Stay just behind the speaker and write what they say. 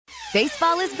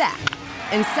Baseball is back,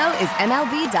 and so is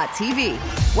MLB.tv.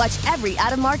 Watch every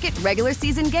out-of-market regular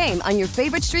season game on your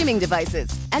favorite streaming devices,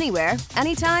 anywhere,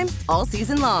 anytime, all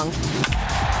season long.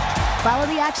 Follow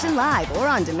the action live or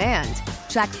on demand.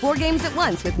 Track 4 games at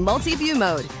once with multi-view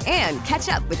mode and catch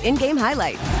up with in-game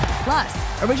highlights.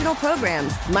 Plus, original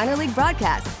programs, minor league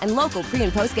broadcasts, and local pre-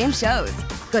 and post-game shows.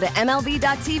 Go to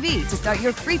MLB.tv to start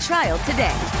your free trial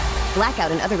today.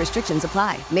 Blackout and other restrictions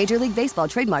apply. Major League Baseball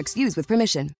trademarks used with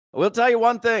permission. We'll tell you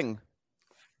one thing.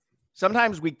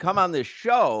 Sometimes we come on this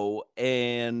show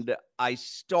and I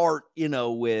start,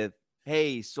 with,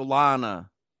 hey, Solana,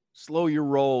 slow your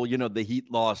roll. The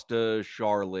Heat lost to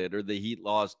Charlotte or the Heat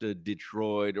lost to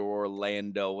Detroit or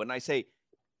Orlando. And I say,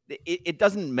 it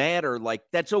doesn't matter. Like,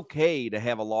 that's okay to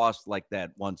have a loss like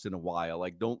that once in a while.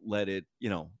 Like, don't let it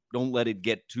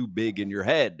get too big in your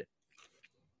head.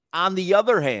 On the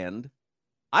other hand,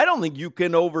 I don't think you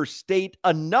can overstate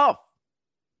enough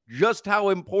just how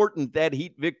important that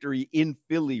Heat victory in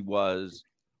Philly was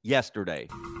yesterday.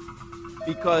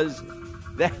 Because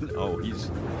then, he's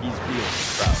feeling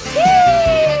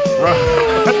proud.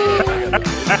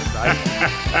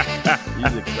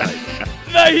 He's excited.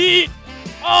 The Heat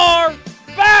are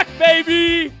back,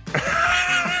 baby!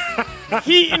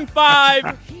 Heat in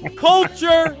 5,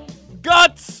 culture,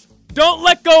 guts, don't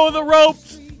let go of the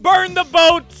ropes, burn the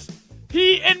boats,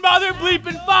 Heat and mother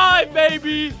bleeping 5,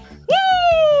 baby! Woo!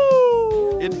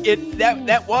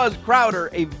 That was, Crowder,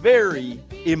 a very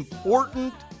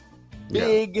important,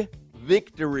 big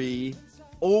victory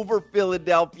over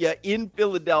Philadelphia, in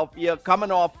Philadelphia,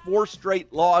 coming off 4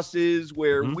 straight losses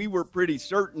where we were pretty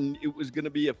certain it was going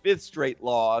to be a 5th straight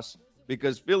loss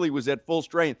because Philly was at full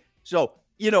strength. So,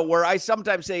 where I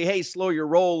sometimes say, hey, slow your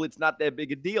roll, it's not that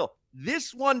big a deal.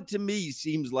 This one to me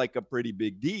seems like a pretty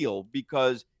big deal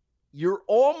because you're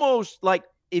almost like,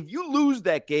 if you lose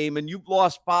that game and you've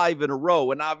lost 5 in a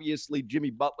row, and obviously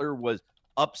Jimmy Butler was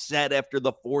upset after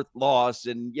the 4th loss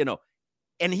and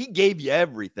he gave you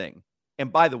everything. And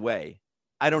by the way,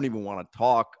 I don't even want to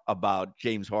talk about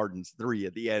James Harden's 3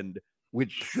 at the end,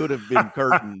 which should have been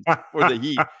curtains for the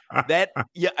Heat.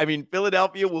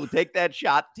 Philadelphia will take that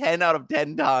shot 10 out of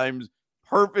 10 times,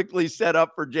 perfectly set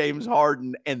up for James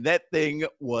Harden, and that thing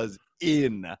was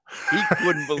in. He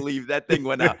couldn't believe that thing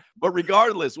went out. But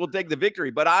regardless, we'll take the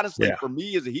victory. But honestly, for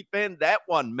me as a Heat fan, that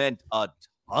one meant a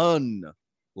ton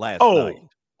last night.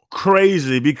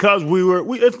 Crazy, because we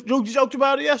joked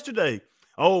about it yesterday.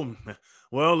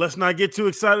 Well, let's not get too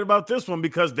excited about this one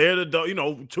because they're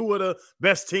the 2 of the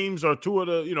best teams or 2 of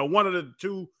the one of the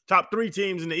 2 top 3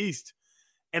 teams in the East.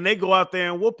 And they go out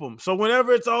there and whoop them. So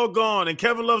whenever it's all gone and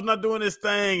Kevin Love's not doing his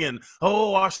thing and,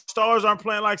 our stars aren't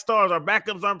playing like stars, our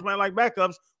backups aren't playing like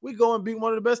backups, we go and beat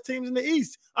one of the best teams in the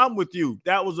East. I'm with you.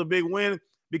 That was a big win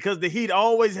because the Heat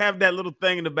always have that little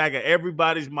thing in the back of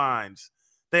everybody's minds.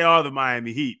 They are the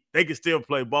Miami Heat. They can still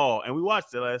play ball. And we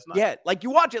watched it last night. Yeah, like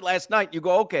you watch it last night, you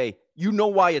go, okay, you know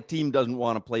why a team doesn't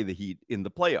want to play the Heat in the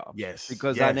playoffs. Yes.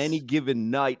 Because on any given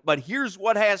night. But here's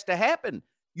what has to happen.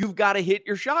 You've got to hit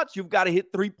your shots. You've got to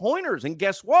hit 3-pointers. And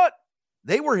guess what?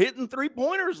 They were hitting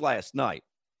 3-pointers last night.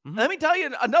 Let me tell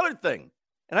you another thing.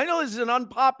 And I know this is an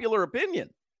unpopular opinion.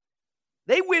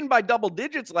 They win by double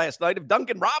digits last night if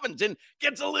Duncan Robinson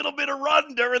gets a little bit of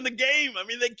run during the game.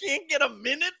 They can't get a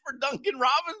minute for Duncan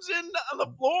Robinson on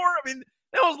the floor.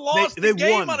 They was lost the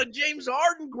game on a James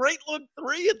Harden great look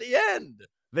 3 at the end.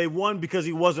 They won because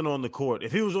he wasn't on the court.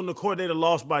 If he was on the court, they'd have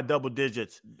lost by double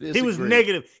digits. Disagree.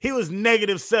 He was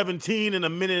negative 17 in a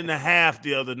minute and a half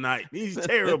the other night. He's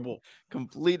terrible.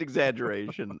 Complete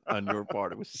exaggeration on your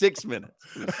part. It was 6 minutes.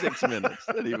 It was 6 minutes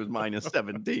that he was minus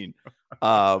 17.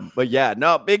 But yeah,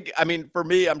 no, big. For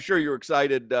me, I'm sure you're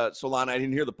excited, Solana. I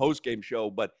didn't hear the post-game show,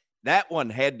 but that one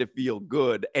had to feel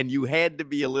good. And you had to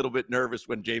be a little bit nervous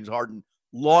when James Harden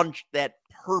launched that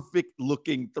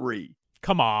perfect-looking 3.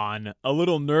 Come on, a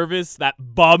little nervous? That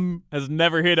bum has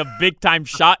never hit a big-time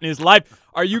shot in his life.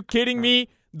 Are you kidding me?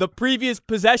 The previous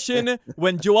possession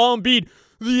when Joel Embiid,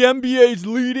 the NBA's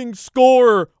leading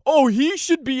scorer, he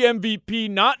should be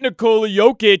MVP, not Nikola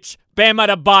Jokic. Bam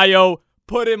Adebayo,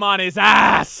 put him on his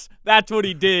ass. That's what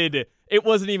he did. It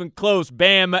wasn't even close.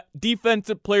 Bam,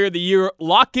 Defensive Player of the Year.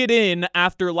 Lock it in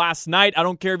after last night. I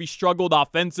don't care if he struggled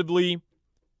offensively.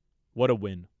 What a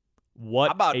win. How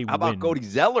about Cody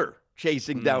Zeller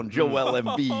chasing down Joel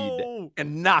Embiid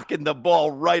and knocking the ball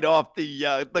right off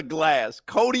the glass?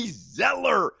 Cody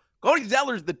Zeller. Cody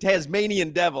Zeller's the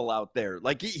Tasmanian devil out there.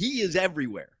 Like he is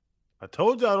everywhere. I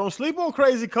told y'all, don't sleep on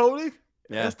crazy Cody.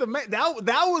 Yeah. That's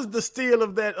that was the steal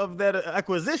of that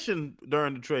acquisition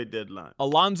during the trade deadline.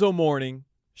 Alonzo Mourning,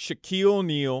 Shaquille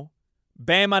O'Neal,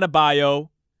 Bam Adebayo,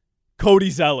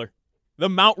 Cody Zeller. The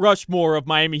Mount Rushmore of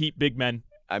Miami Heat big men.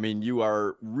 I mean, you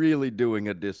are really doing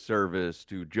a disservice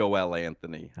to Joel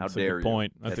Anthony. How dare you?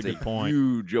 Point. That's a good point.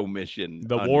 Huge omission.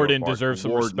 The Warden deserves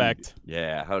some respect.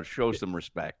 Yeah, show some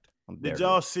respect. Did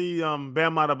y'all see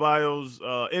Bam Adebayo's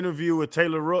interview with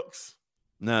Taylor Rooks?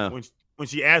 No. When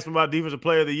she asked him about Defensive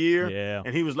Player of the Year, yeah,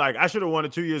 and he was like, "I should have won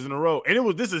it 2 years in a row."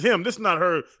 And this is him. This is not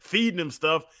her feeding him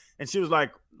stuff. And she was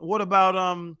like, "What about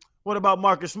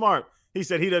Marcus Smart?" He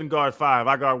said he doesn't guard 5.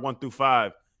 I guard 1 through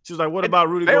 5. She was like, "What about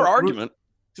Rudy?" Fair argument.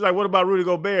 She's like, "What about Rudy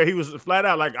Gobert?" He was flat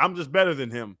out like, "I'm just better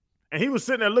than him." And he was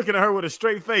sitting there looking at her with a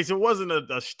straight face. It wasn't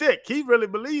a shtick. He really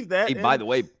believed that. Hey, by the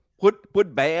way,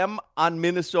 put Bam on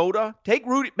Minnesota.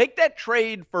 Make that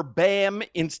trade for Bam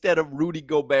instead of Rudy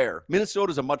Gobert.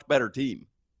 Minnesota's a much better team.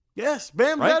 Yes,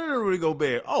 Bam better than Rudy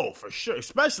Gobert. Oh, for sure.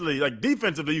 Especially like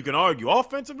defensively, you can argue.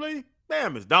 Offensively,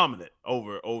 Bam is dominant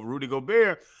over Rudy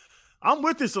Gobert. I'm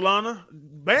with you, Solana.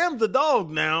 Bam's the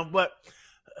dog now, but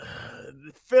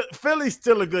Philly's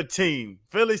still a good team.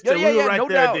 Philly's still right no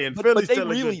there. Doubt. Then but Philly's they still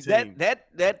really, a good team.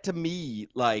 That to me,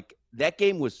 like that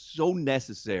game was so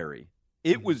necessary.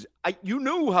 It was. You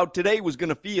knew how today was going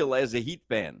to feel as a Heat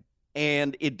fan,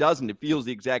 and it doesn't. It feels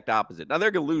the exact opposite. Now they're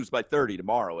going to lose by 30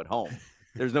 tomorrow at home.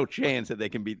 There's no chance that they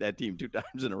can beat that team 2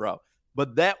 times in a row.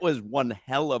 But that was one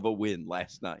hell of a win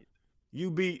last night. You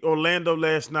beat Orlando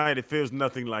last night. It feels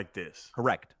nothing like this.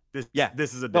 Correct. This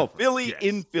is a difference. No, Philly yes.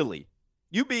 in Philly.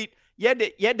 You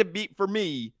had to beat, for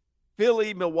me,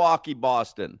 Philly, Milwaukee,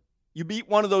 Boston. You beat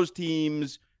one of those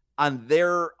teams on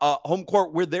their home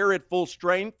court where they're at full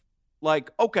strength.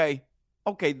 Like, okay,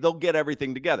 they'll get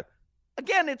everything together.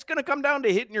 Again, it's going to come down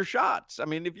to hitting your shots. I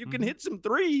mean, if you can hit some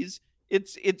threes,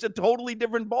 it's a totally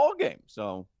different ball game.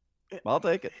 So I'll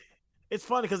take it. It's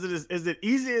funny because is it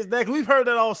easy as that? We've heard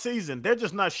that all season. They're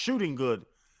just not shooting good.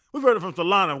 We've heard it from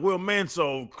Solana, Will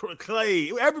Manso,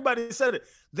 Clay. Everybody said it.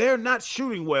 They're not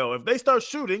shooting well. If they start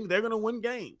shooting, they're going to win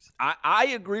games. I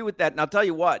agree with that. And I'll tell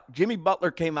you what, Jimmy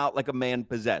Butler came out like a man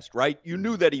possessed, right? You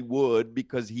knew that he would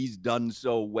because he's done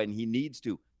so when he needs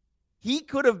to. He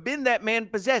could have been that man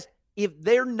possessed. If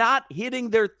they're not hitting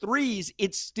their threes,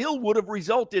 it still would have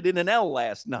resulted in an L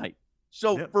last night.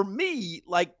 So for me,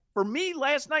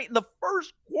 last night in the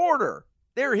first quarter,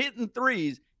 they're hitting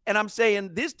threes. And I'm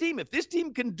saying if this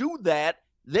team can do that,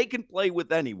 they can play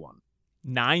with anyone.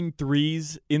 9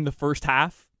 threes in the first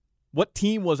half? What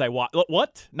team was I watching?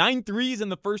 What? 9 threes in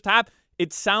the first half?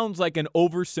 It sounds like an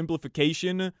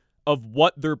oversimplification of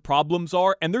what their problems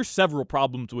are. And there's several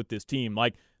problems with this team.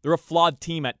 Like, they're a flawed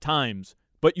team at times.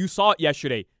 But you saw it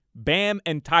yesterday. Bam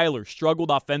and Tyler struggled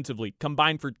offensively,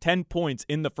 combined for 10 points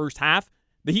in the first half.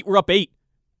 The Heat were up 8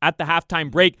 at the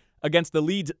halftime break against the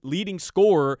league's leading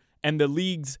scorer and the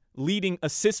league's leading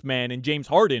assist man in James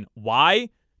Harden. Why?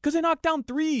 Because they knocked down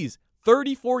threes.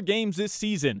 34 games this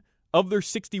season of their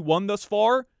 61 thus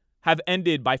far have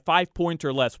ended by 5 points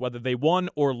or less, whether they won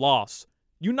or lost.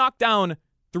 You knock down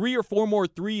 3 or 4 more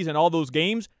threes in all those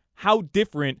games, how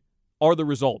different are the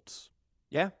results?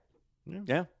 Yeah.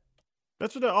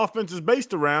 That's what their offense is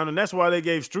based around, and that's why they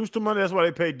gave Strus the money. That's why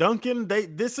they paid Duncan.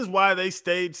 This is why they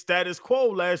stayed status quo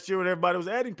last year when everybody was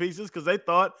adding pieces, because they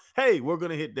thought, hey, we're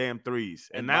going to hit damn threes.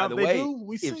 And now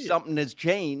we see if it. Something has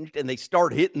changed and they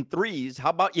start hitting threes, how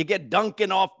about you get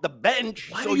Duncan off the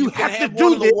bench so you can have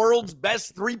one of the world's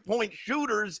best three-point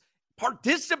shooters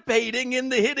participating in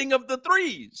the hitting of the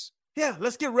threes? Yeah,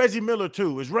 let's get Reggie Miller,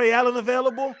 too. Is Ray Allen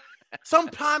available?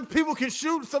 Sometimes people can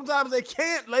shoot. Sometimes they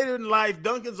can't later in life.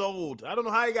 Duncan's old. I don't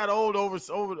know how he got old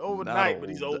overnight, but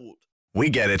he's old. We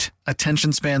get it.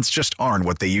 Attention spans just aren't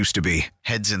what they used to be.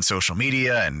 Heads in social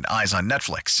media and eyes on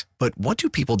Netflix. But what do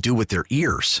people do with their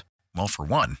ears? Well, for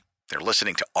one, they're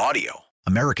listening to audio.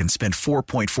 Americans spend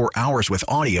 4.4 hours with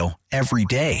audio every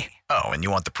day. Oh, and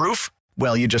you want the proof?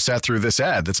 Well, you just sat through this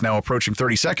ad that's now approaching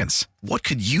 30 seconds. What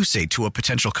could you say to a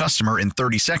potential customer in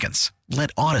 30 seconds?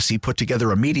 Let Odyssey put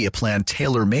together a media plan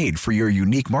tailor-made for your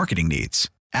unique marketing needs.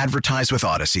 Advertise with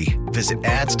Odyssey. Visit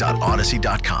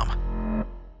ads.odyssey.com.